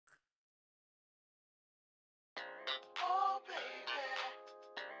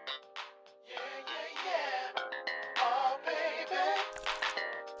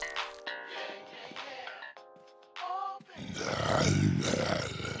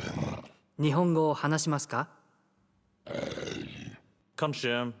日本語を話しますか?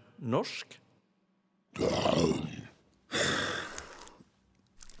 Kanskje norsk?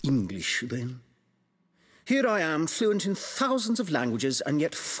 English, then. Here I am, fluent in thousands of languages, and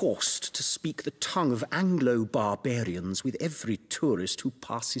yet forced to speak the tongue of Anglo-barbarians with every tourist who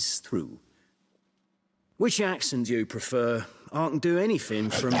passes through. Which accent do you prefer? I can do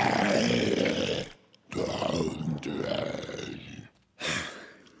anything from...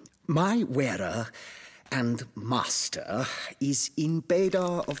 My wearer and master is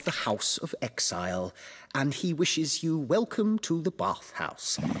Inbeda of the House of Exile, and he wishes you welcome to the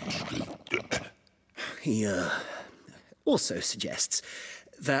bathhouse. He also suggests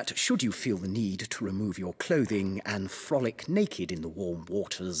that should you feel the need to remove your clothing and frolic naked in the warm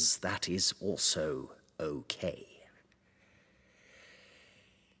waters, that is also okay.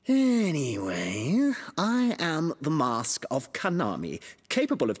 Anyway, I am the Mask of Kanami,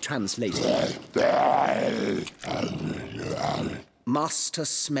 capable of translating. Master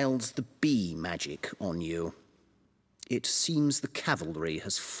smells the bee magic on you. It seems the cavalry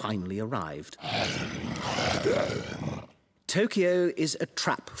has finally arrived. Tokyo is a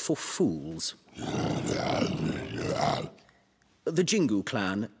trap for fools. The Jingu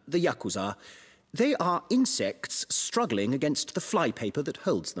clan, the Yakuza, they are insects struggling against the flypaper that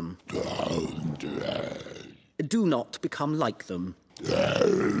holds them. Do not become like them.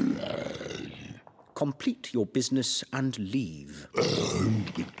 Complete your business and leave.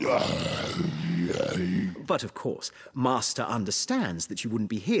 But of course, Master understands that you wouldn't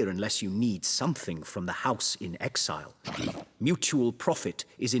be here unless you need something from the House in Exile. Mutual profit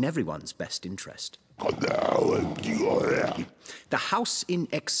is in everyone's best interest. The House in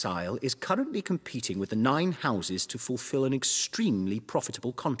Exile is currently competing with the 9 houses to fulfill an extremely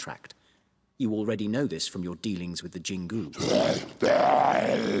profitable contract. You already know this from your dealings with the Jingu.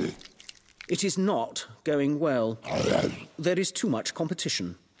 It is not going well. There is too much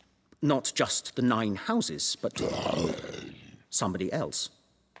competition. Not just the 9 houses, but somebody else.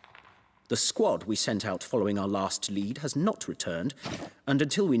 The squad we sent out following our last lead has not returned, and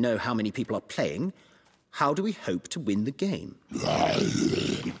until we know how many people are playing, how do we hope to win the game?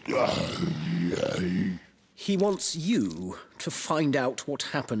 He wants you to find out what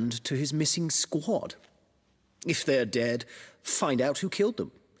happened to his missing squad. If they're dead, find out who killed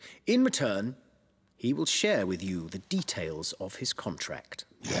them. In return, he will share with you the details of his contract.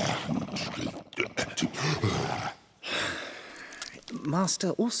 Master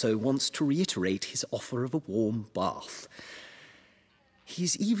also wants to reiterate his offer of a warm bath.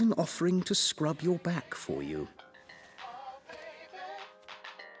 He's even offering to scrub your back for you.